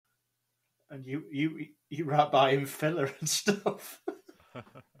And you write by him filler and stuff.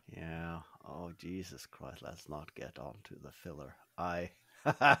 Yeah. Oh, Jesus Christ. Let's not get on to the filler. I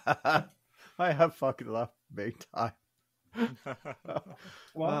have fucked it up big time.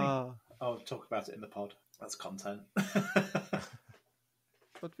 Why? I'll talk about it in the pod. That's content.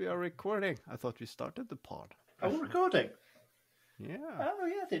 But we are recording. I thought we started the pod. Oh, we're recording? Yeah. Oh,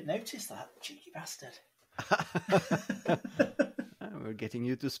 yeah, I didn't notice that. Cheeky bastard. We're getting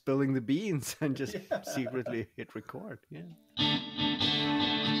you to spilling the beans and just secretly hit record. Yeah.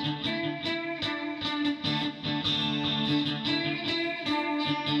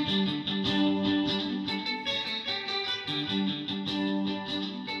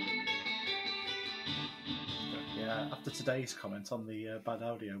 Yeah, after today's comment on the Bad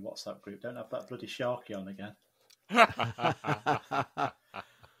Audio WhatsApp group, don't have that bloody Sharkey on again.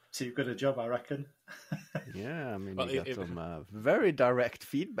 Too good a job, I reckon. Yeah, I mean, you got some very direct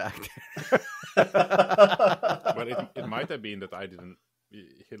feedback. Well, it might have been that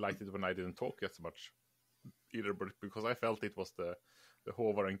he liked it when I didn't talk as much either, but because I felt it was the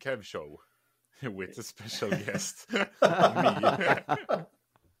Haavard and Kev show with a special guest, me.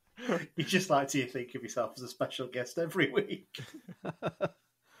 You just like to think of yourself as a special guest every week.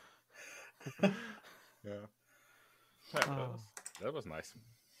 Yeah. That was nice.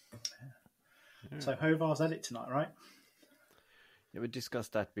 Yeah. So Haavard's edit tonight, right? Yeah, we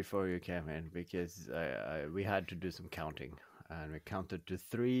discussed that before you came in because we had to do some counting, and we counted to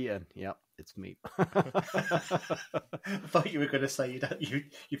 3, and it's me. I thought you were going to say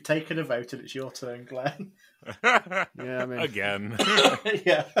you've taken a vote and it's your turn, Glenn. Yeah, I mean again.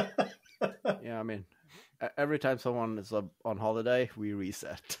 Yeah. Yeah, I mean every time someone is on holiday, we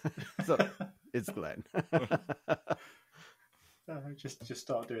reset. So it's Glenn. Just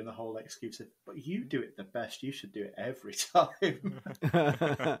start doing the whole excuse of, but you do it the best. You should do it every time.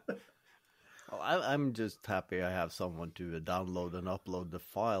 Well, I'm just happy I have someone to download and upload the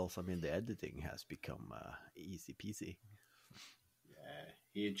files. I mean, the editing has become easy peasy. Yeah,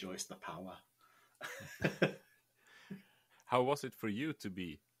 he enjoys the power. How was it for you to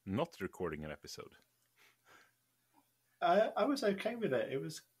be not recording an episode? I was okay with it. It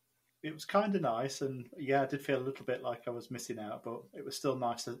was kind of nice, and I did feel a little bit like I was missing out, but it was still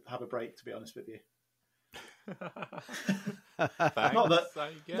nice to have a break, to be honest with you. Thanks, not that,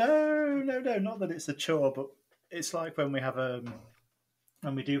 I guess. No, not that it's a chore, but it's like when we have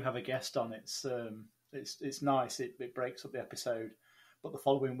when we do have a guest on, it's nice. It breaks up the episode, but the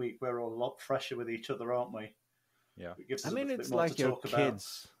following week we're all a lot fresher with each other, aren't we? Yeah, it gives us I mean, a bit it's more like to your talk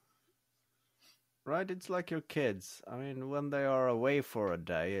kids. Right, it's like your kids. I mean, when they are away for a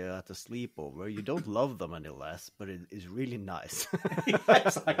day at a sleepover, you don't love them any less, but it is really nice. Yeah,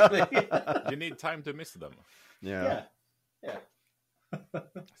 exactly. You need time to miss them. Yeah.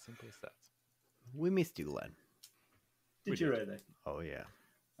 Simple as that. We missed you, Glenn. Did you really? Oh yeah.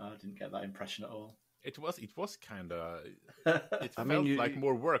 I didn't get that impression at all. It was kind of. It felt like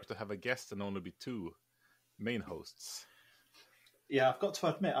more work to have a guest and only be 2 main hosts. Yeah, I've got to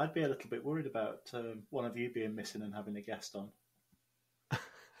admit, I'd be a little bit worried about one of you being missing and having a guest on.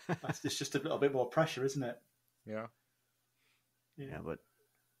 It's just a little bit more pressure, isn't it? Yeah. Yeah, but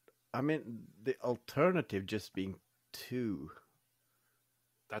I mean, the alternative just being 2.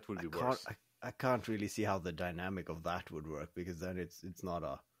 That would be worse. I can't really see how the dynamic of that would work, because then it's not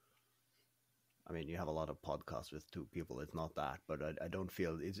a. I mean, you have a lot of podcasts with 2 people. It's not that, but I don't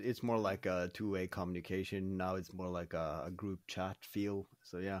feel it's more like a 2-way communication. Now it's more like a group chat feel.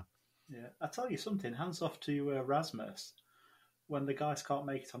 So yeah. Yeah, I tell you something. Hands off to Rasmus. When the guys can't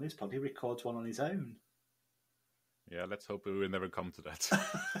make it on his pod, he records one on his own. Yeah, let's hope we will never come to that.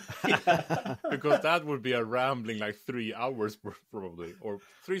 Because that would be a rambling like 3 hours probably, or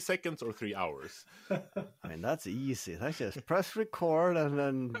 3 seconds or 3 hours. I mean, that's easy. That's just press record and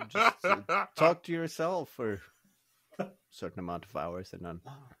then just talk to yourself for a certain amount of hours, and then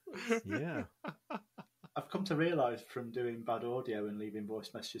yeah. I've come to realise from doing bad audio and leaving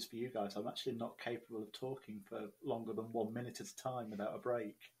voice messages for you guys, I'm actually not capable of talking for longer than 1 minute at a time without a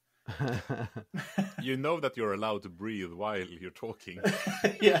break. You know that you're allowed to breathe while you're talking.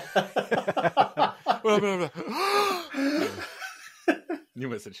 Yeah. New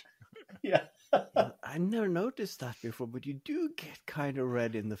message. Yeah. I never noticed that before, but you do get kind of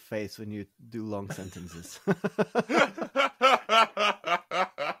red in the face when you do long sentences.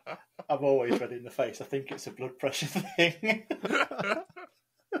 I'm always red in the face. I think it's a blood pressure thing.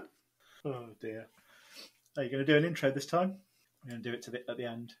 Oh dear. Are you going to do an intro this time? I'm going to do it at the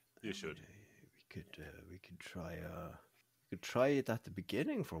end. You should. We could try it at the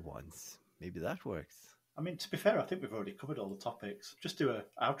beginning for once. Maybe that works. I mean, to be fair, I think we've already covered all the topics. Just do an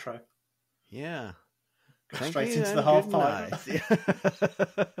outro. Yeah. Go Thank straight you into the and half good pipe. night.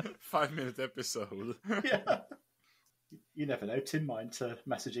 5-minute episode. Yeah. You never know. Tim might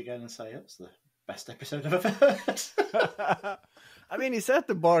message again and say, "That's the best episode I've ever heard." I mean, he set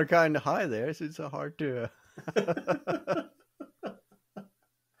the bar kind of high there, so it's hard to...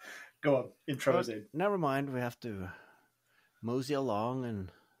 Go on, intro us But in. never mind, we have to mosey along and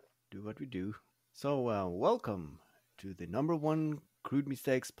do what we do. So, welcome to the #1 Crude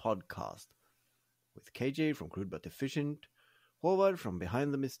Mistakes podcast with KJ from Crude But Efficient, Haavard from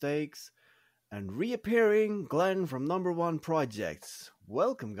Behind the Mistakes, and reappearing Glenn from No.1 Projects.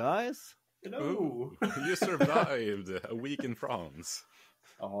 Welcome, guys. Hello. Ooh, you survived a week in France.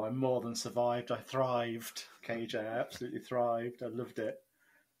 Oh, I more than survived. I thrived, KJ. I absolutely thrived. I loved it.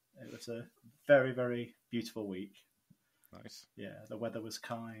 It was a very, very beautiful week. Nice. Yeah, the weather was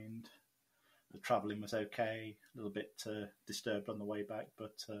kind. The travelling was okay. A little bit disturbed on the way back,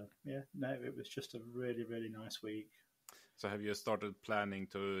 but yeah, no, it was just a really, really nice week. So have you started planning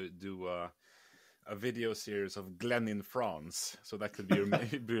to do a video series of Glenn in France? So that could be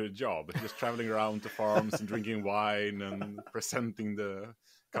your job, just traveling around to farms and drinking wine and presenting the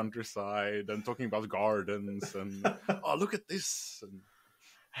countryside and talking about gardens and oh, look at this. And...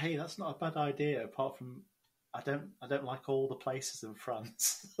 Hey, that's not a bad idea. Apart from, I don't like all the places in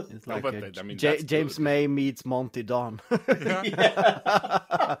France. It's No, like but I mean, James good. May meets Monty Don. Yeah.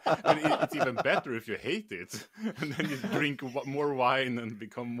 And it's even better if you hate it, and then you drink more wine and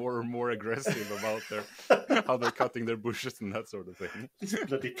become more and more aggressive about how they're cutting their bushes and that sort of thing. This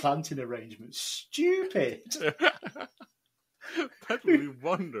bloody planting arrangement, stupid. That would be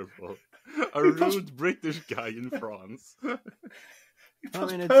wonderful. A rude British guy in France. You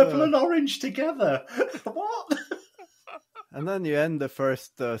put mean, purple and orange together. What? And then you end the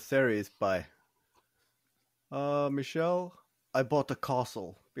first series by, Michelle, I bought a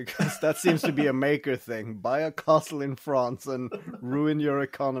castle. Because that seems to be a maker thing. Buy a castle in France and ruin your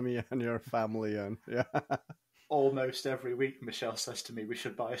economy and your family. And yeah. Almost every week, Michelle says to me, we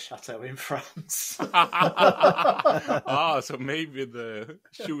should buy a chateau in France. So maybe the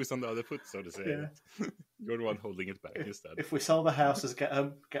shoe is on the other foot, so to say. Yeah. You're the one holding it back instead. If we sell the houses,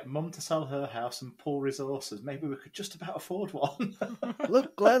 get Mum to sell her house and pool resources, maybe we could just about afford one.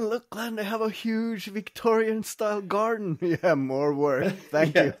 Look, Glenn, they have a huge Victorian-style garden. Yeah, more work.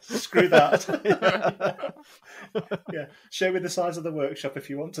 Thank you. Screw that. Yeah. Show me the size of the workshop if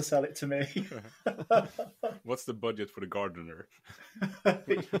you want to sell it to me. What's the budget for the gardener?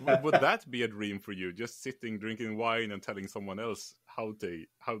 Yeah. Would that be a dream for you? Just sitting, drinking wine, and telling someone else how they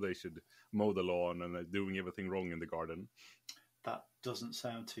should mow the lawn and doing everything wrong in the garden? That doesn't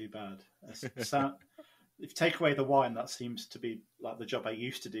sound too bad. If you take away the wine, that seems to be like the job I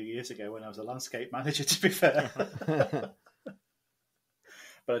used to do years ago when I was a landscape manager, to be fair.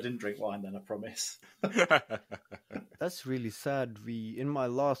 But I didn't drink wine then, I promise. That's really sad. In my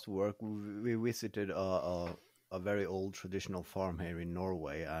last work, we visited a very old traditional farm here in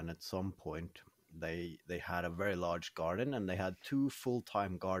Norway, and at some point they had a very large garden, and they had 2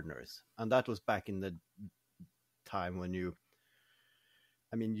 full-time gardeners. And that was back in the time when you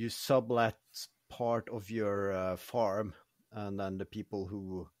sublet part of your farm, and then the people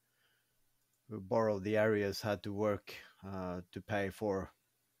who borrowed the areas had to work to pay for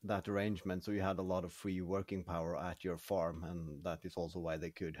that arrangement. So you had a lot of free working power at your farm, and that is also why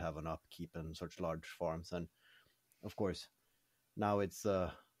they could have an upkeep in such large farms. And of course, now it's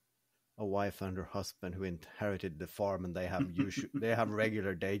a wife and her husband who inherited the farm, and they have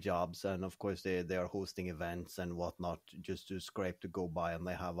regular day jobs, and of course they are hosting events and whatnot just to scrape to go by. And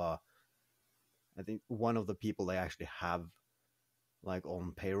they have I think one of the people they actually have like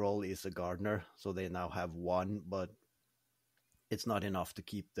on payroll is a gardener, so they now have one, but it's not enough to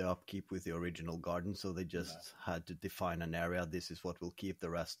keep the upkeep with the original garden, so they just had to define an area. This is what we'll keep. The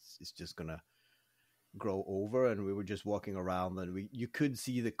rest is just gonna grow over. And we were just walking around, and you could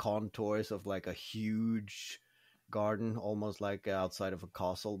see the contours of like a huge garden, almost like outside of a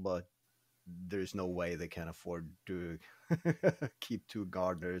castle, but there's no way they can afford to keep 2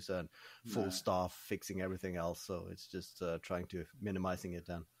 gardeners and full staff fixing everything else. So it's just trying to minimizing it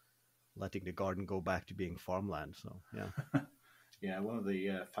and letting the garden go back to being farmland. So yeah. Yeah, one of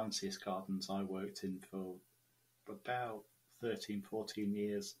the fanciest gardens I worked in for about 13, 14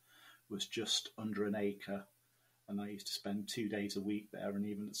 years was just under an acre. And I used to spend 2 days a week there, and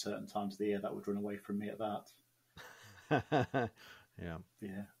even at certain times of the year, that would run away from me at that. Yeah,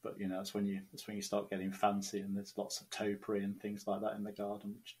 but that's when you start getting fancy, and there's lots of topiary and things like that in the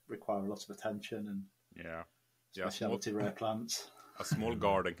garden, which require a lot of attention and specialty rare plants. A small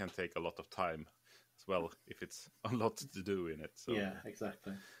garden can take a lot of time as well if it's a lot to do in it. So. Yeah,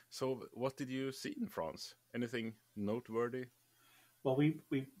 exactly. So, what did you see in France? Anything noteworthy? Well, we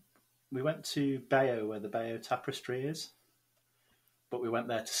went to Bayeux, where the Bayeux Tapestry is, but we went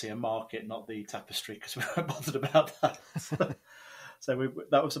there to see a market, not the tapestry, because we weren't bothered about that. So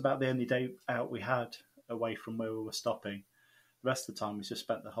that was about the only day out we had away from where we were stopping. The rest of the time, we just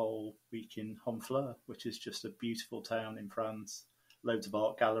spent the whole week in Honfleur, which is just a beautiful town in France. Loads of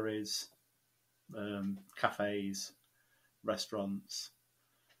art galleries, cafes, restaurants,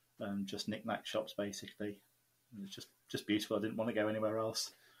 just knick-knack shops, basically. It was just beautiful. I didn't want to go anywhere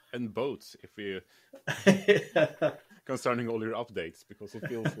else. And boats, if we concerning all your updates, because it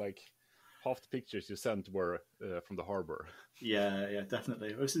feels like half the pictures you sent were from the harbor. Yeah, definitely.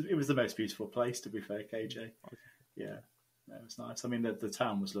 It was the most beautiful place, to be fair, KJ. Okay. Yeah, it was nice. I mean, the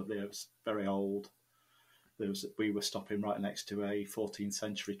town was lovely. It was very old. We were stopping right next to a 14th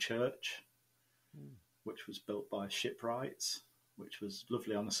century church, which was built by shipwrights, which was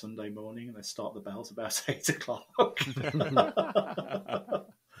lovely on a Sunday morning, and they start the bells about 8 o'clock.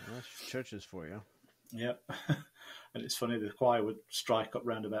 That's churches for you. Yeah. And it's funny, the choir would strike up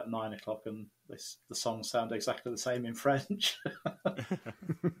round about 9 o'clock, and the songs sound exactly the same in French.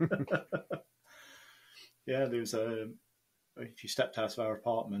 Yeah, there was if you stepped out of our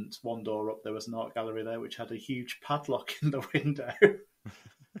apartment, one door up, there was an art gallery there which had a huge padlock in the window,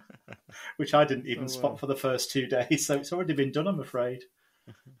 which I didn't even spot for the first 2 days. So it's already been done, I'm afraid.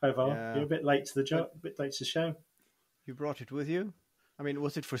 Haavard, you're a bit late to the job, a bit late to the show. You brought it with you? I mean,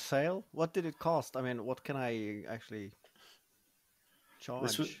 was it for sale? What did it cost? I mean, what can I actually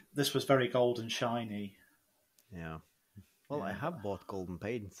charge? This was very gold and shiny. Yeah. Well, I have bought golden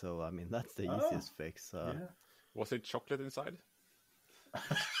paint, so I mean, that's the easiest fix. Was it chocolate inside?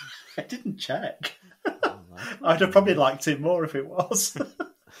 I didn't check. I'd have probably liked it more if it was.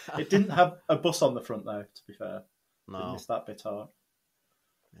 It didn't have a bus on the front, though, to be fair. No. Didn't miss that bit out.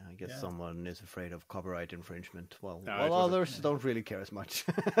 Yeah, I guess someone is afraid of copyright infringement. Well, No, others don't really care as much.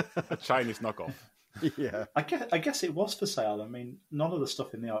 A Chinese knockoff. Yeah. I guess it was for sale. I mean, none of the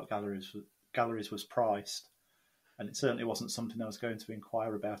stuff in the art galleries was priced, and it certainly wasn't something I was going to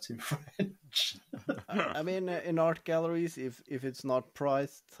inquire about in French. I mean, in art galleries, if it's not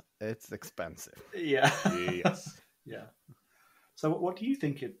priced, it's expensive. Yeah. Yes. Yeah. So what do you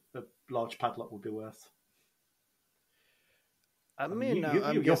think a large padlock would be worth? I mean,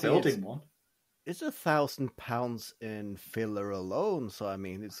 you're building one. It's £1,000 in filler alone, so I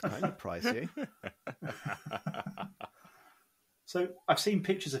mean, it's kind of pricey. So I've seen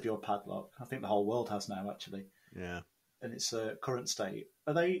pictures of your padlock. I think the whole world has now, actually. Yeah. In its current state.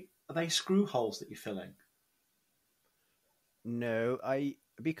 Are they screw holes that you're filling? No,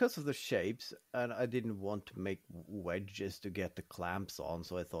 because of the shapes, and I didn't want to make wedges to get the clamps on,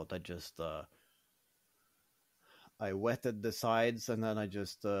 so I thought I'd just I wetted the sides, and then I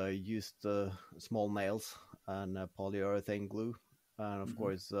just used small nails and polyurethane glue. And of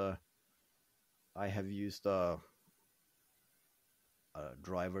course, I have used a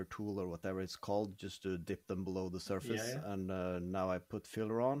driver tool or whatever it's called just to dip them below the surface. Yeah. And now I put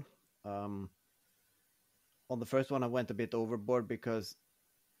filler on. On the first one, I went a bit overboard because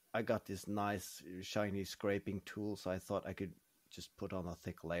I got this nice shiny scraping tool, so I thought I could just put on a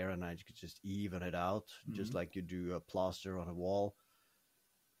thick layer and I could just even it out, just like you do a plaster on a wall.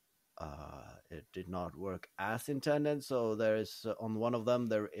 It did not work as intended, so there's on one of them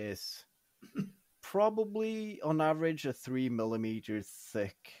there is probably on average a 3 millimeter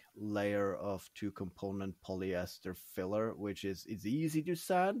thick layer of 2-component polyester filler, which is easy to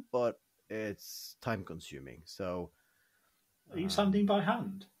sand, but it's time consuming. So are you sanding by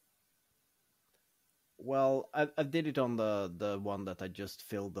hand? Well, I did it on the one that I just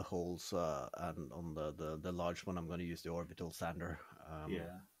filled the holes, and on the large one I'm going to use the orbital sander.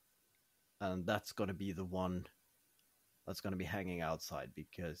 And that's going to be the one that's going to be hanging outside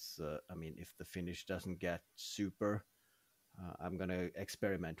because, I mean, if the finish doesn't get super, I'm going to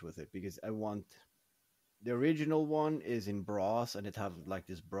experiment with it because I want... The original one is in brass and it has like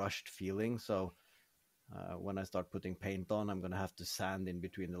this brushed feeling, so... when I start putting paint on, I'm going to have to sand in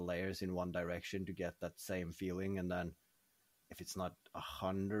between the layers in one direction to get that same feeling. And then if it's not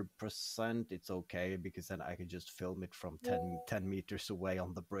 100%, it's okay because then I can just film it from 10 meters away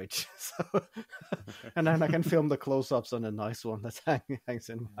on the bridge. So, and then I can film the close-ups on a nice one that hangs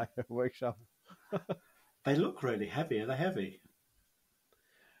in my workshop. They look really heavy. Are they heavy?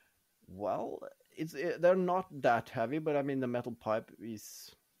 Well, they're not that heavy, but I mean the metal pipe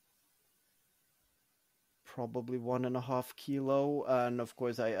is... probably 1.5 kilo, and of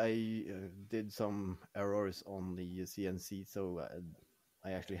course I did some errors on the CNC, so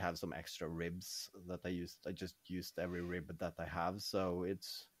I actually have some extra ribs that I used. I just used every rib that I have, so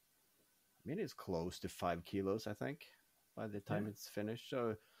it's mean, it's close to 5 kilos, I think, by the time it's finished.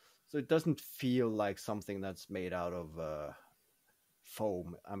 So it doesn't feel like something that's made out of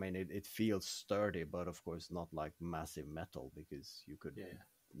foam. I mean, it feels sturdy, but of course not like massive metal, because you could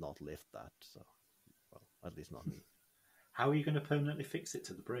not lift that. So, well, at least not me. How are you going to permanently fix it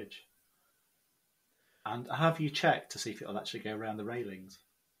to the bridge? And have you checked to see if it'll actually go around the railings?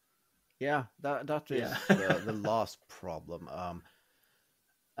 Yeah, that is the last problem.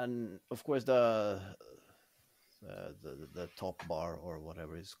 And of course the top bar, or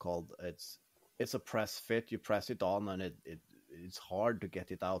whatever it's called, it's a press fit. You press it on, and it's hard to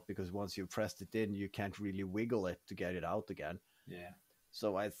get it out, because once you've pressed it in, you can't really wiggle it to get it out again. Yeah.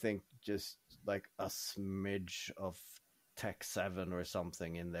 So I think just like a smidge of Tech 7 or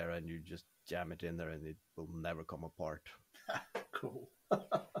something in there, and you just jam it in there, and it will never come apart. Cool.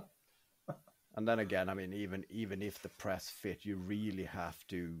 And then again, I mean, even if the press fit, you really have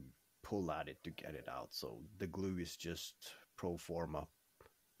to pull at it to get it out. So the glue is just pro forma,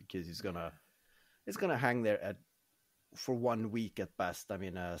 because it's gonna hang there for 1 week at best. I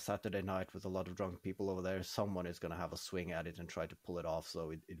mean, Saturday night with a lot of drunk people over there, someone is gonna have a swing at it and try to pull it off.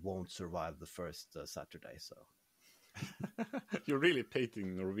 So it won't survive the first Saturday. So. You're really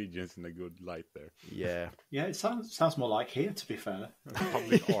painting Norwegians in a good light there. Yeah. Yeah, it sounds more like here, to be fair.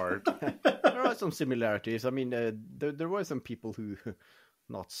 Public art. There are some similarities. I mean, there were some people who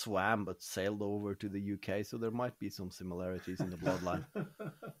not swam but sailed over to the UK, so there might be some similarities in the bloodline.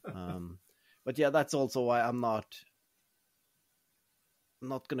 But yeah, that's also why I'm not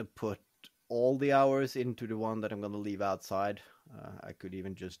going to put all the hours into the one that I'm going to leave outside. I could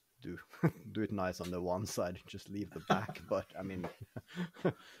even just do it nice on the one side and just leave the back. But I mean,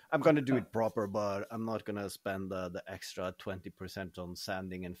 I'm going to do it proper, but I'm not going to spend the extra 20% on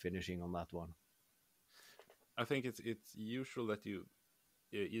sanding and finishing on that one. I think it's usual that you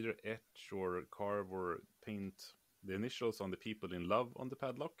either etch or carve or paint the initials on the people in love on the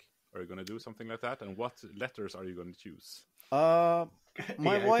padlock. Are you going to do something like that? And what letters are you going to choose? My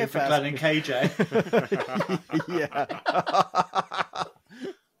wife asked Glenn and KJ. Yeah.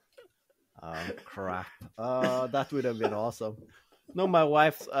 Crap. That would have been awesome. No, my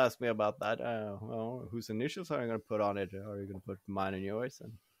wife asked me about that. Well, whose initials are you going to put on it? Are you going to put mine and yours?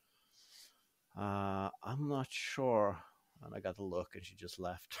 And I'm not sure. And I got a look, and she just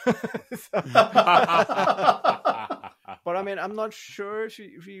left. But I mean, I'm not sure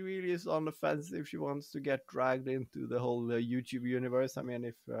she really is on the fence if she wants to get dragged into the whole YouTube universe. I mean,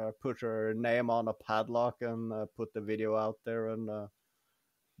 if put her name on a padlock and put the video out there, and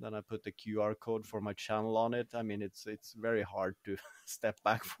then I put the QR code for my channel on it. I mean, it's very hard to step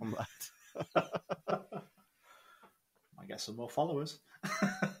back from that. I get some more followers.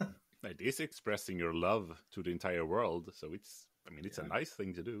 It is expressing your love to the entire world, so it's a nice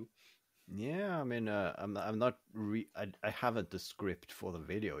thing to do. Yeah, I mean, I'm not. I haven't the script for the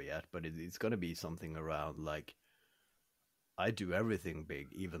video yet, but it's going to be something around like, I do everything big,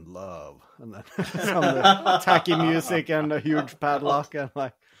 even love, and then some tacky music and a huge padlock, and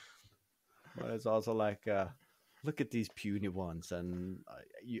like. But it's also like, look at these puny ones, and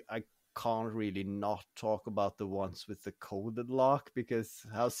I can't really not talk about the ones with the coded lock, because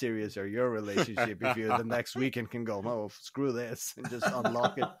how serious are your relationship if you the next weekend can go, no, screw this, and just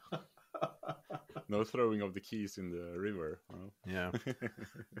unlock it. No throwing of the keys in the river. Oh. Yeah.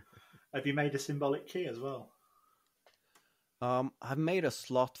 Have you made a symbolic key as well? I've made a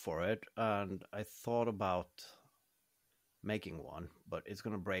slot for it, and I thought about making one, but it's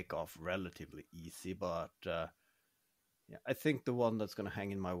going to break off relatively easy. But yeah, I think the one that's going to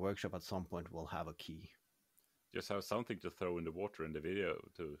hang in my workshop at some point will have a key. Just have something to throw in the water in the video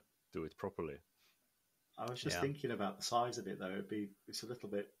to do it properly. I was just thinking about the size of it, though. It's a little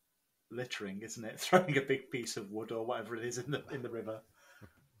bit littering, isn't it? Throwing a big piece of wood or whatever it is in the river.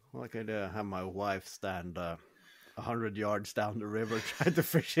 Well, I could have my wife stand 100 yards down the river trying to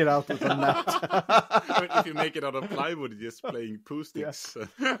fish it out with a net. If you make it out of plywood, you're just playing poo sticks.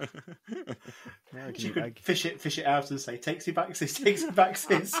 Yeah. You could fish it out and say, takesy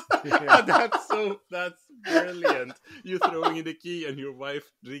backsies. Yeah. That's brilliant. You throwing in the key and your wife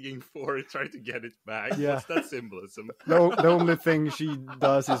digging for it, trying to get it back. Yeah. What's that symbolism? The only thing she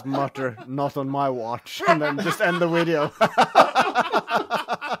does is mutter, "Not on my watch," and then just end the video.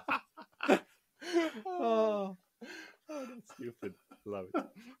 Oh, that's stupid. Love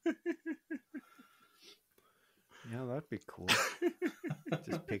it. Yeah, that'd be cool.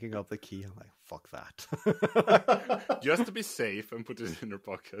 Just picking up the key. I'm like, fuck that. Just to be safe and put it in her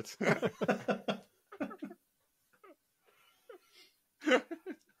pocket.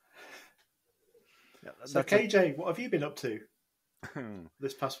 So KJ, what have you been up to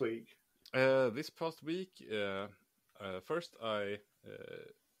this past week? This past week, first I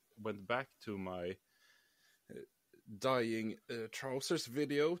went back to my dyeing trousers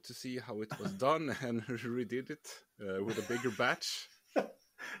video to see how it was done and redid it with a bigger batch.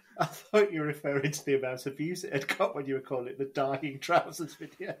 I thought you were referring to the amount of views it had got when you were calling it the dyeing trousers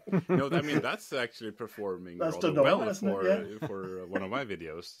video. No, I mean that's actually performing That's rather done well well, for one of my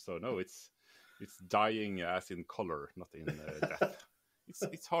videos. So no, it's dyeing as in color, not in depth.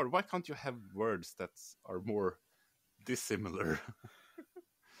 It's hard. Why can't you have words that are more dissimilar?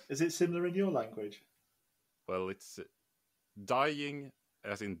 Is it similar in your language? Well, it's dyeing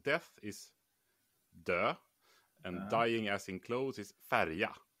as in death is dö, and dyeing as in clothes is färga.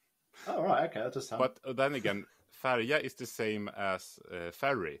 Oh, right, okay, that does sound... But then again, färga is the same as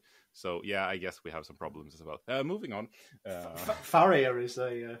ferry. So, yeah, I guess we have some problems as well. Moving on. Farrier is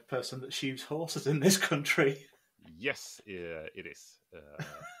a person that shoes horses in this country. Yes, it is.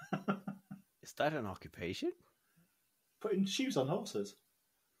 Is that an occupation? Putting shoes on horses?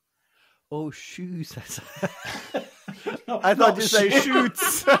 Oh, shoes. No, I thought you say shoes.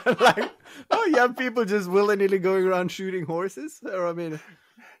 shoots. Like, oh, you have people just willy-nilly going around shooting horses? Or, I mean,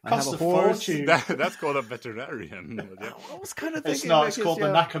 I have Costs a a horse. fortune. That's called a veterinarian. But yeah. I was kind of thinking... It's not, it's like, called the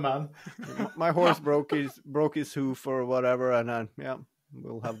Knackerman. My horse broke his hoof or whatever, and then, yeah,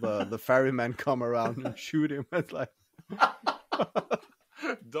 we'll have the ferryman come around and shoot him. It's like...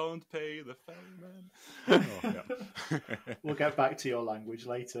 Don't pay the ferryman. Oh, yeah. We'll get back to your language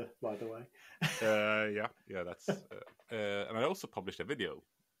later, by the way. Yeah, that's... and I also published a video.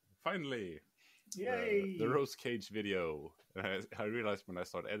 Finally! Yay! The Rose Cage video. I realized when I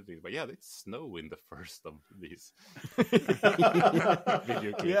started editing, but yeah, it's snow in the first of these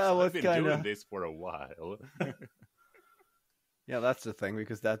video clips. Yeah, I've been doing this for a while. Yeah, that's the thing,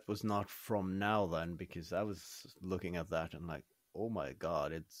 because that was not from now then, because I was looking at that and like, oh my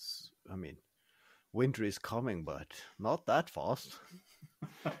god, winter is coming, but not that fast.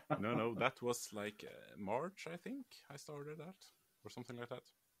 No, that was like March, I think I started that, or something like that.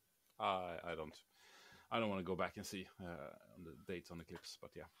 I don't want to go back and see on the dates on the clips,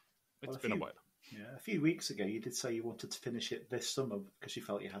 but yeah, it's been a while. Yeah, a few weeks ago you did say you wanted to finish it this summer because you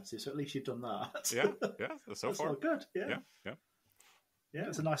felt you had to, so at least you've done that. Yeah, so That's far all good. Yeah,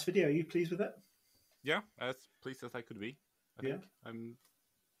 it's a nice video. Are you pleased with it? Yeah, as pleased as I could be. I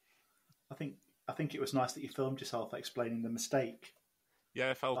think it was nice that you filmed yourself explaining the mistake.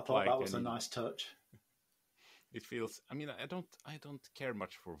 Yeah, I thought like that was a nice touch. It feels. I mean, I don't care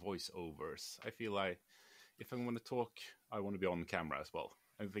much for voiceovers. I feel like if I'm going to talk, I want to be on camera as well.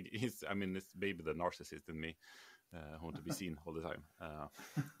 I think it's maybe the narcissist in me who want to be seen all the time.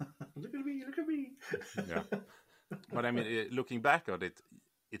 Look at me. Yeah, but I mean, looking back at it,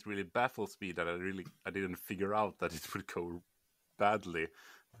 it really baffles me that I didn't figure out that it would go badly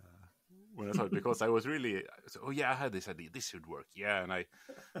when I thought, because I was really, I had this idea, this should work, and I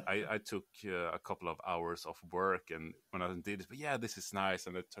took a couple of hours of work, and when I did it, but yeah, this is nice,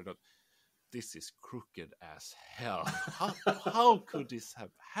 and it turned out this is crooked as hell. How could this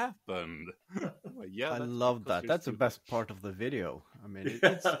have happened? Well, yeah, I love that. That's the best part of the video. I mean,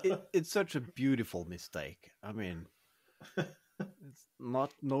 it's such a beautiful mistake. I mean, it's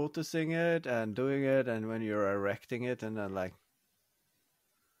not noticing it and doing it, and when you're erecting it, and then like,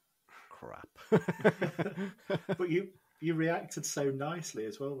 crap. But you reacted so nicely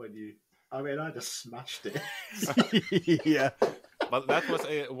as well when you... I mean, I just smashed it. Yeah. But that was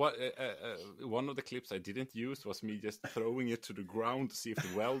one of the clips I didn't use was me just throwing it to the ground to see if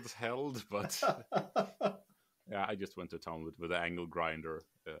the welds held. But yeah, I just went to town with the angle grinder.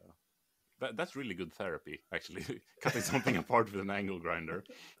 That's really good therapy, actually. Cutting something apart with an angle grinder.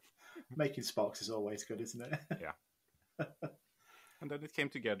 Making sparks is always good, isn't it? Yeah. And then it came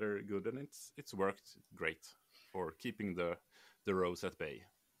together good, and it's worked great for keeping the rose at bay.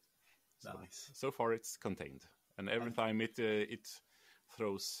 Nice. So far, it's contained. And every time it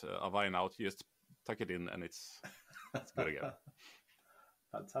throws a vine out, you just tuck it in, and it's good again.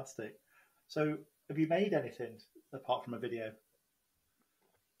 Fantastic. So, have you made anything apart from a video?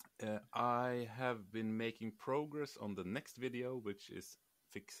 I have been making progress on the next video, which is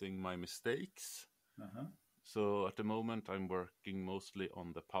fixing my mistakes. Uh-huh. So at the moment, I'm working mostly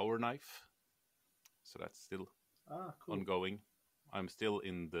on the power knife. So that's still cool. ongoing. I'm still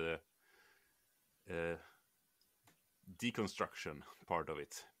in the deconstruction part of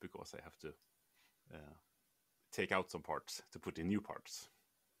it, because I have to take out some parts to put in new parts.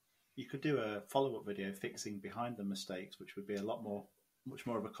 You could do a follow-up video fixing behind the mistakes, which would be much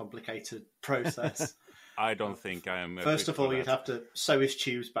more of a complicated process. I don't think I am. First of all, you'd have to sew his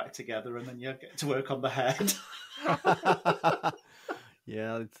tubes back together, and then you'd get to work on the head.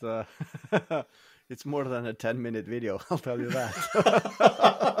 Yeah, it's it's more than a 10-minute video. I'll tell you that.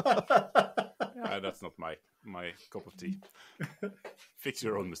 That's not my cup of tea. Fix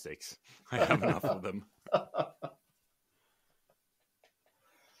your own mistakes. I have enough of them.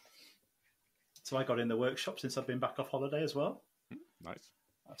 So I got in the workshop since I've been back off holiday as well. Nice.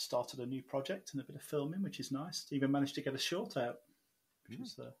 I've started a new project and a bit of filming, which is nice. Even managed to get a short out, which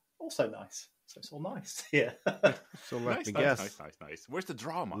is also nice. So it's all nice. Yeah. So let me Nice, guess. nice. Where's the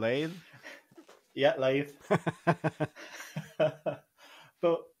drama? Lathe? Yeah, lathe.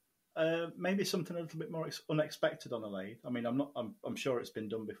 But maybe something a little bit more unexpected on a lathe. I mean, I'm sure it's been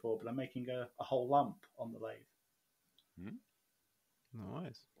done before, but I'm making a whole lamp on the lathe.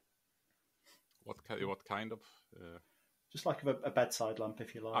 Nice. What kind of? Just like a bedside lamp,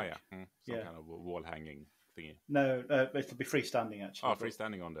 if you like. Oh yeah, some kind of wall hanging thingy. No, it'll be freestanding actually. Oh,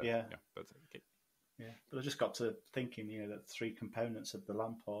 freestanding on the. Yeah, that's okay. Yeah, but I just got to thinking, that 3 components of the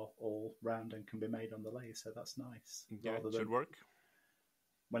lamp are all round and can be made on the lathe, so that's nice. Yeah, it should work.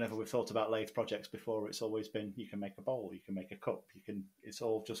 Whenever we've thought about lathe projects before, it's always been you can make a bowl, you can make a cup, it's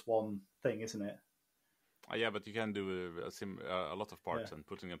all just one thing, isn't it? Yeah, but you can do a lot of parts and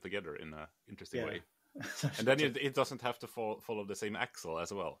putting them together in an interesting way. And then it doesn't have to follow the same axle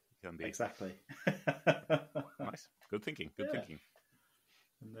as well. It can be exactly. Nice. Good thinking.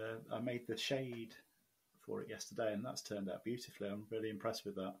 And I made the shade for it yesterday, and that's turned out beautifully. I'm really impressed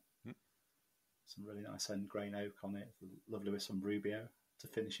with that. Some really nice end grain oak on it, lovely with some Rubio to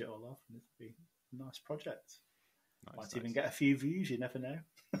finish it all off, and it'll be a nice project. Might even get a few views. You never know.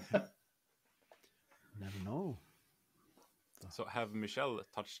 Never know. So have Michelle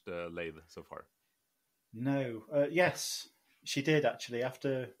touched the lathe so far? No. Yes, she did actually.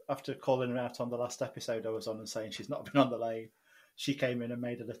 After calling her out on the last episode I was on and saying she's not been on the lathe, she came in and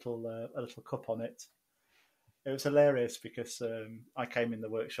made a little cup on it. It was hilarious because I came in the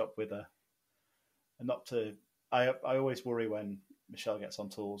workshop with her, and I always worry when Michelle gets on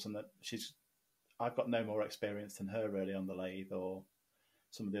tools and that I've got no more experience than her really on the lathe or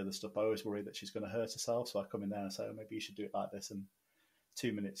some of the other stuff. I always worry that she's going to hurt herself, so I come in there and say, oh, maybe you should do it like this, and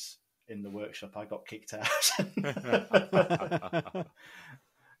 2 minutes in the workshop I got kicked out.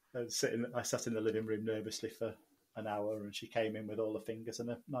 I sat in the living room nervously for an hour, and she came in with all the fingers and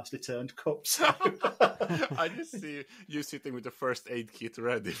a nicely turned cup. So. I just see you sitting with the first aid kit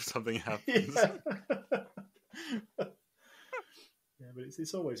ready if something happens. Yeah, but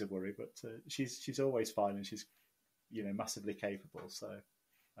it's always a worry. But she's always fine, and she's massively capable. So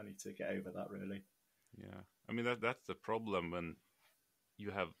I need to get over that really. Yeah, I mean that's the problem when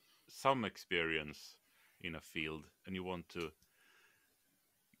you have some experience in a field and you want to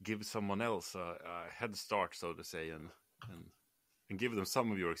give someone else a head start, so to say, and give them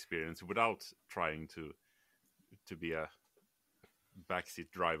some of your experience without trying to be a backseat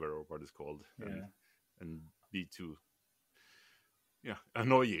driver or what it's called, and be too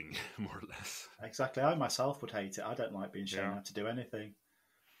annoying, more or less. Exactly. I myself would hate it. I don't like being shown how to do anything.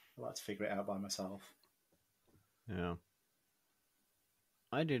 I like to figure it out by myself. Yeah.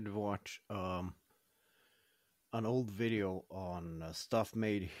 I did watch an old video on stuff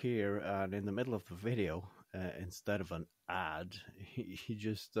made here, and in the middle of the video, instead of an ad, he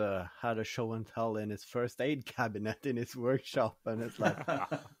just had a show and tell in his first aid cabinet in his workshop, and it's like,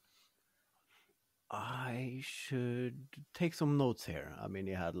 I should take some notes here. I mean,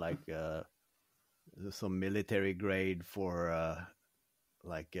 he had like some military grade for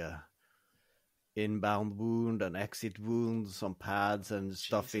inbound wound and exit wounds, some pads and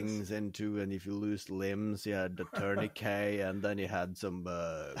stuffings into, and if you lose limbs, you had the tourniquet, and then you had some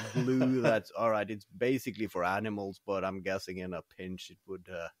glue. That's all right. It's basically for animals, but I'm guessing in a pinch it would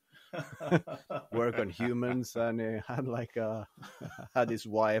work on humans. And he had had his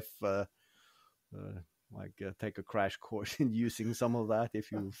wife take a crash course in using some of that. If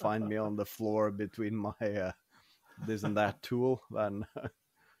you find me on the floor between my this and that tool, then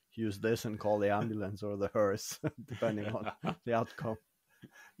use this and call the ambulance or the hearse, depending on the outcome.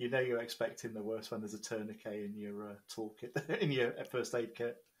 You're expecting the worst when there's a tourniquet in your toolkit, in your first aid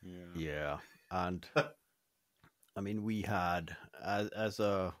kit. Yeah. And I mean, we had, as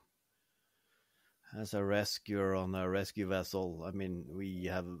a rescuer on a rescue vessel, I mean, we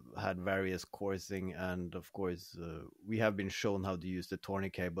have had various coursing, and of course, we have been shown how to use the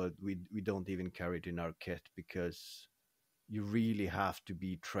tourniquet, but we don't even carry it in our kit because you really have to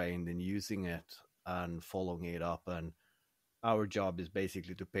be trained in using it and following it up. And our job is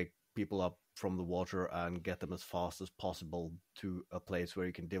basically to pick people up from the water and get them as fast as possible to a place where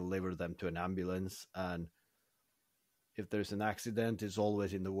you can deliver them to an ambulance. And if there's an accident, it's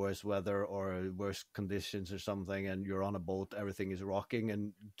always in the worst weather or worst conditions or something, and you're on a boat, everything is rocking,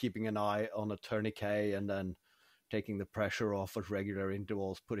 and keeping an eye on a tourniquet and then taking the pressure off at regular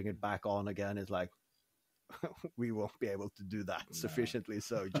intervals, putting it back on again is like, we won't be able to do that sufficiently,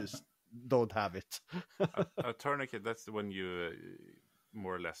 so just don't have it. A tourniquet, that's when you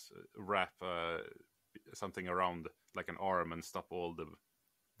more or less wrap something around like an arm and stop all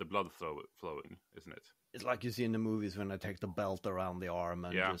the blood flowing, isn't it? It's like you see in the movies when I take the belt around the arm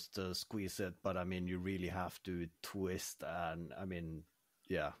and just squeeze it, but I mean, you really have to twist, and I mean,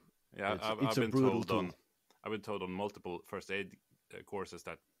 it's a brutal tool. I've been told on multiple first aid courses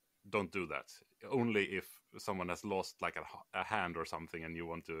that don't do that. Only if someone has lost like a hand or something and you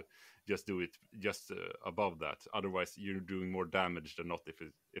want to just do it just above that. Otherwise, you're doing more damage than not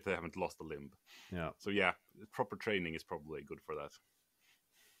if they haven't lost a limb. Yeah. So proper training is probably good for that.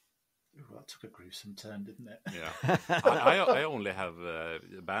 Ooh, that took a gruesome turn, didn't it? Yeah. I only have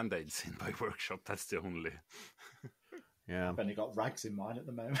Band-Aids in my workshop. That's the only. Yeah. I've only got rags in mine at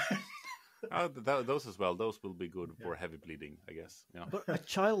the moment. Those as well. Those will be good for heavy bleeding, I guess. Yeah. But a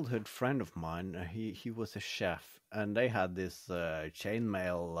childhood friend of mine, he was a chef, and they had this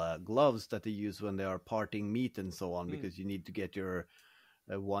chainmail gloves that they use when they are parting meat and so on, because you need to get your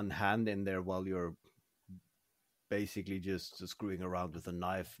one hand in there while you're basically just screwing around with a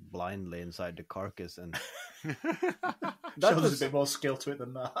knife blindly inside the carcass, and there's a bit more skill to it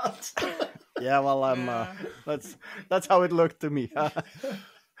than that. Yeah, well, that's how it looked to me.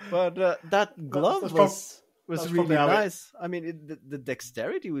 But that glove was really nice. I mean, the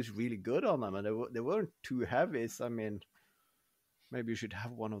dexterity was really good on them, and they weren't too heavy. So, I mean, maybe you should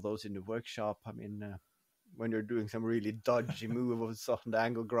have one of those in the workshop. I mean, when you're doing some really dodgy move on the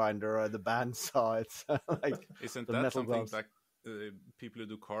angle grinder or the bandsaw, it's like isn't the that metal something gloves. like people who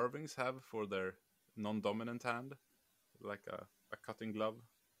do carvings have for their non-dominant hand, like a cutting glove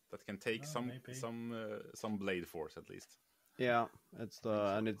that can take some blade force at least. Yeah,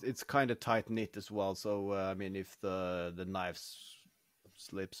 it's kind of tight knit as well. So I mean, if the knife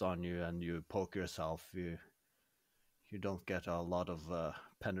slips on you and you poke yourself, you don't get a lot of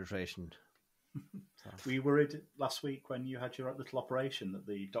penetration. So. Were you worried last week when you had your little operation that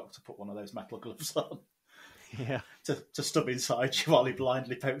the doctor put one of those metal gloves on? Yeah, to stub inside you while he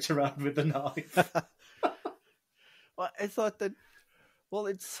blindly poked around with the knife. Well, I thought that. Well,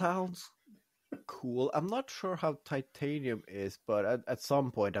 it sounds cool. I'm not sure how titanium is, but at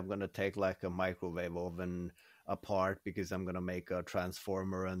some point I'm gonna take like a microwave oven apart because I'm gonna make a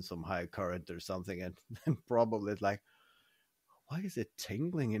transformer and some high current or something, and then probably it's like, why is it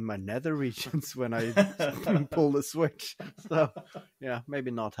tingling in my nether regions when I pull the switch? So yeah, maybe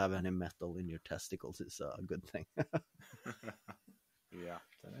not have any metal in your testicles is a good thing. Yeah,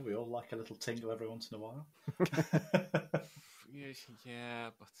 I don't know, we all like a little tingle every once in a while.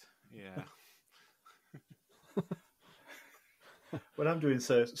 Yeah, but yeah. When I'm doing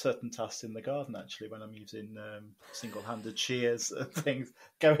certain tasks in the garden, actually, when I'm using single-handed shears and things,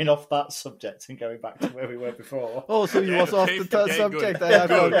 going off that subject and going back to where we were before. Oh, so you was off the subject.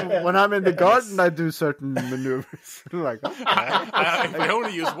 When I'm in the garden, I do certain maneuvers. Like, if I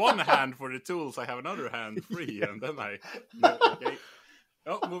only use one hand for the tools, I have another hand free, and then okay.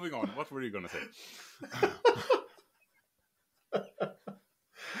 Oh, moving on. What were you going to say?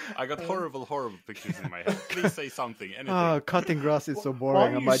 I got horrible pictures in my head. Please say something, anything. Oh, cutting grass is so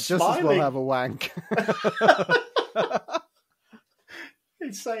boring. I might just as well have a wank.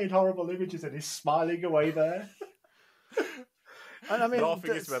 He's saying horrible images and he's smiling away there. And I mean,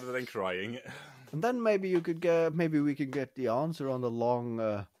 laughing is better than crying. And then maybe we could get the answer on the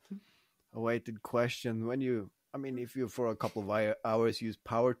long awaited question. If you for a couple of hours use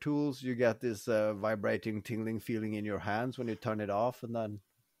power tools, you get this vibrating, tingling feeling in your hands when you turn it off, and then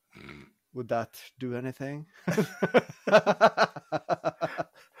would that do anything?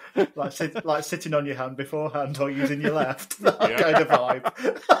 like sitting on your hand beforehand or using your left, that kind of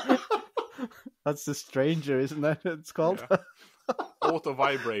vibe. That's the stranger, isn't that what it's called? Yeah. Auto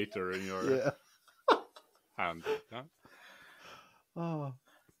vibrator in your hand. Yeah? Oh.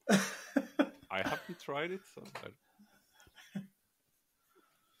 I haven't tried it. So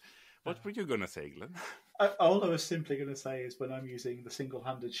what were you going to say, Glenn? All I was simply going to say is when I'm using the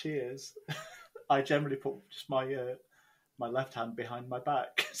single-handed shears, I generally put just my left hand behind my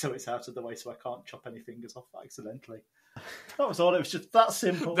back so it's out of the way so I can't chop any fingers off accidentally. That was all. It was just that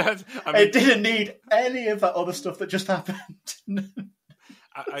simple. It didn't need any of that other stuff that just happened.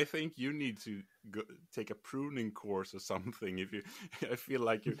 I think you need to take a pruning course or something. If you, I feel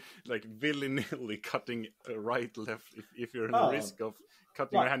like you're like willy-nilly cutting right, left. If you're in the risk of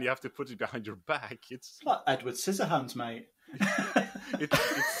cutting your hand, you have to put it behind your back. It's like Edward Scissorhands, mate. it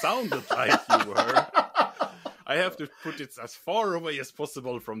sounded like you were. I have to put it as far away as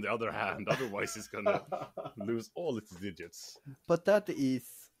possible from the other hand, otherwise it's gonna lose all its digits. But that is,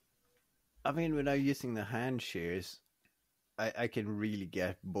 I mean, when I'm using the hand shears, I can really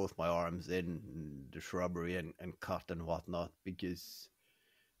get both my arms in the shrubbery and cut and whatnot, because,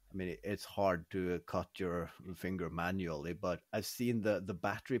 I mean, it's hard to cut your finger manually, but I've seen the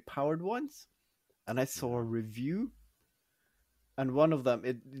battery-powered ones, and I saw a review. And one of them,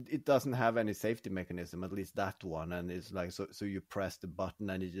 it doesn't have any safety mechanism, at least that one. And it's like, so you press the button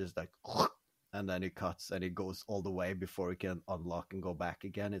and it just like, and then it cuts and it goes all the way before it can unlock and go back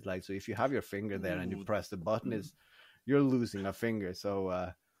again. It's like, so if you have your finger there and you press the button, you're losing a finger.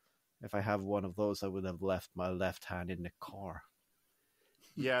 So if I have one of those, I would have left my left hand in the car.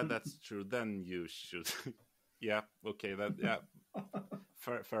 Yeah, that's true. Then you should. Yeah, okay.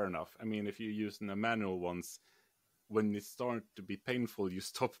 Fair enough. I mean, if you're using the manual ones, when it starts to be painful, you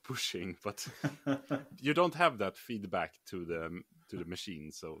stop pushing, but you don't have that feedback to the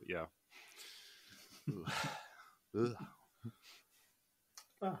machine. So yeah.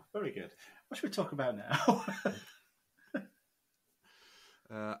 Very good. What should we talk about now?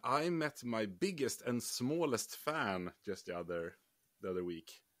 I met my biggest and smallest fan just the other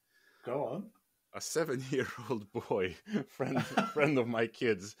week. Go on. A 7-year-old boy, friend of my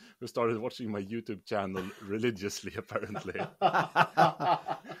kids, who started watching my YouTube channel religiously, apparently.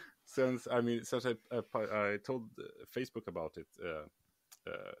 Since I told Facebook about it,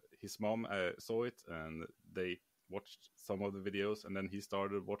 his mom saw it and they watched some of the videos, and then he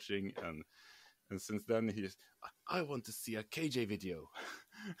started watching, and since then I want to see a KJ video.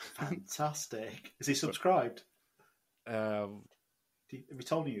 Fantastic. Is he subscribed? Have you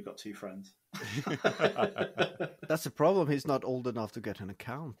told him you've got 2 friends? That's the problem. He's not old enough to get an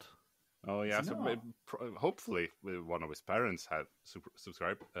account. Oh yeah, so hopefully one of his parents had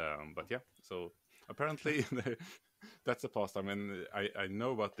subscribed. But yeah, so apparently that's a pastime, and I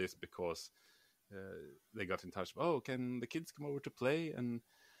know about this because they got in touch. Oh, can the kids come over to play? And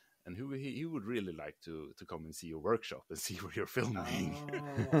he would really like to come and see your workshop and see where you're filming.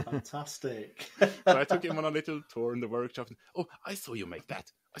 Oh, fantastic. So I took him on a little tour in the workshop. And, oh, I saw you make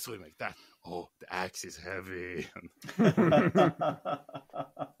that. Oh, the axe is heavy.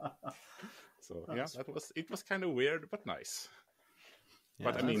 So yeah, it was kind of weird, but nice. Yeah,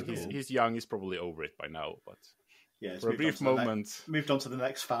 but I mean, cool. he's young. He's probably over it by now. But yeah, for a brief moment, moved on to the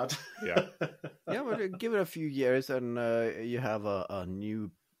next fad. Yeah, yeah, but give it a few years, and you have a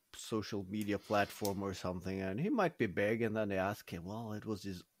new social media platform or something, and he might be big, and then they ask him, well, it was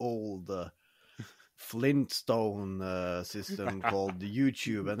this old Flintstone system called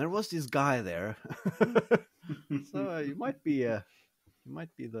YouTube, and there was this guy there. So you might be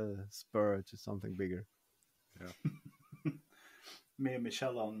the spur to something bigger. Yeah. Me and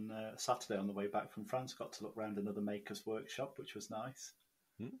Michelle on Saturday on the way back from France got to look around another maker's workshop, which was nice.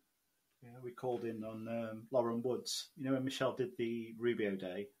 Yeah, we called in on Lauren Woods. You know when Michelle did the Rubio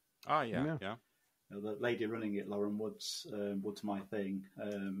Day? Oh, yeah. You know, the lady running it, Lauren Woods, Woods My Thing,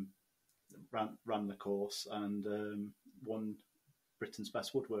 ran the course and won Britain's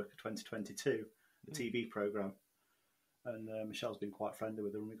Best Woodworker 2022, the TV programme. And Michelle's been quite friendly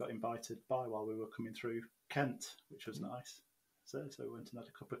with her, and we got invited by while we were coming through Kent, which was nice. So we went and had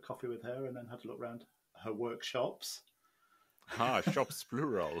a cup of coffee with her and then had a look around her workshops. Shops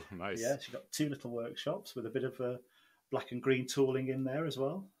plural. Nice. Yeah, she got 2 little workshops with a bit of black and green tooling in there as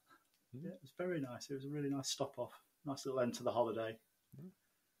well. Yeah, it was very nice. It was a really nice stop off. Nice little end to the holiday.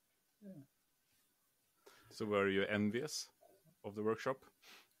 Yeah. So were you envious of the workshop? I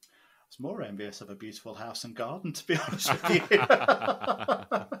was more envious of a beautiful house and garden, to be honest with you.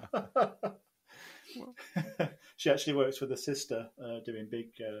 She actually works with her sister doing big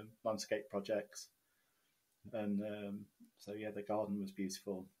landscape projects. And so, yeah, the garden was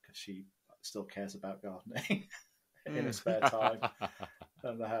beautiful because she still cares about gardening in her spare time.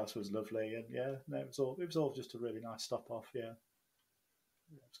 And the house was lovely. And, yeah, no, it was all just a really nice stop-off, yeah.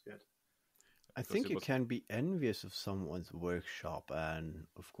 It was good. I think you can be envious of someone's workshop and,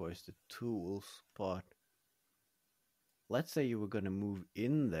 of course, the tools, but let's say you were going to move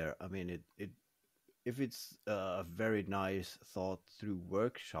in there. I mean, if it's a very nice thought-through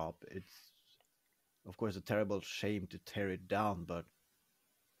workshop, it's, of course, a terrible shame to tear it down, but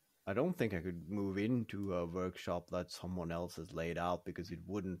I don't think I could move into a workshop that someone else has laid out because it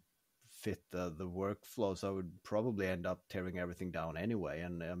wouldn't fit the workflow. So I would probably end up tearing everything down anyway.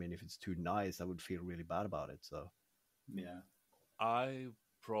 And I mean, if it's too nice, I would feel really bad about it. So Yeah. I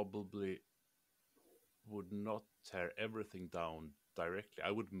probably would not tear everything down directly.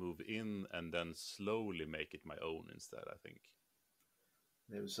 I would move in and then slowly make it my own instead, I think.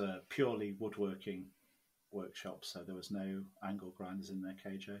 It was a purely woodworking workshop, so there was no angle grinders in there,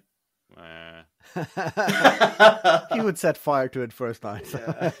 KJ. he would set fire to it first night.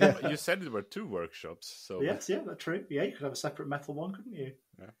 Yeah. You said there were 2 workshops, so yes, yeah, that's true. Yeah, you could have a separate metal one, couldn't you?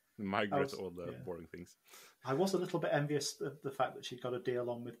 Yeah, migrate all the boring things. I was a little bit envious of the fact that she got a deal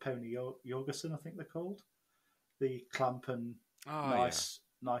on with Pony Jorgensen, I think they're called, the clamp and nice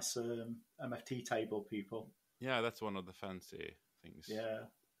MFT table people. Yeah, that's one of the fancy things. Yeah.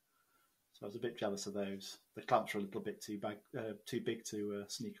 So I was a bit jealous of those. The clamps are a little bit too big to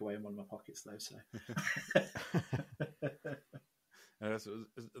sneak away in one of my pockets, though. So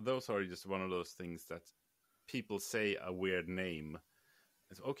those are just one of those things that people say a weird name.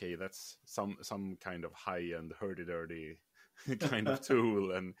 It's okay. That's some kind of high-end, hurdy-durdy kind of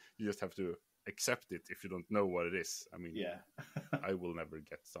tool, and you just have to accept it if you don't know what it is. I mean, yeah, I will never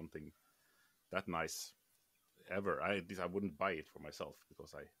get something that nice ever. I wouldn't buy it for myself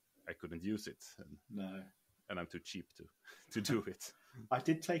because I couldn't use it. And I'm too cheap to do it. I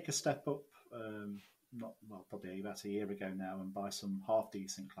did take a step up, probably about a year ago now, and buy some half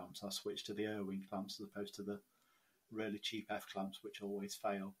decent clamps. I switched to the Irwin clamps as opposed to the really cheap F clamps, which always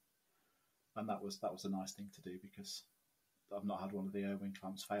fail. And that was a nice thing to do because I've not had one of the Irwin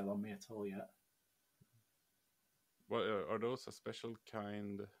clamps fail on me at all yet. Well, are those a special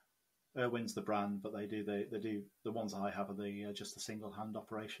kind? Irwin's the brand, but they do the ones I have are the just the single hand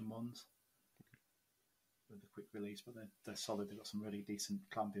operation ones with the quick release, but they're solid. They've got some really decent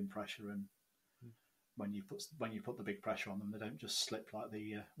clamping pressure, and when you put the big pressure on them, they don't just slip like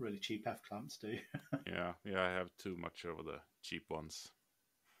the really cheap F clamps do. yeah, I have too much of the cheap ones.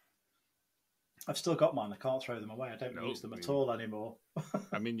 I've still got mine. I can't throw them away. I don't use them at all anymore.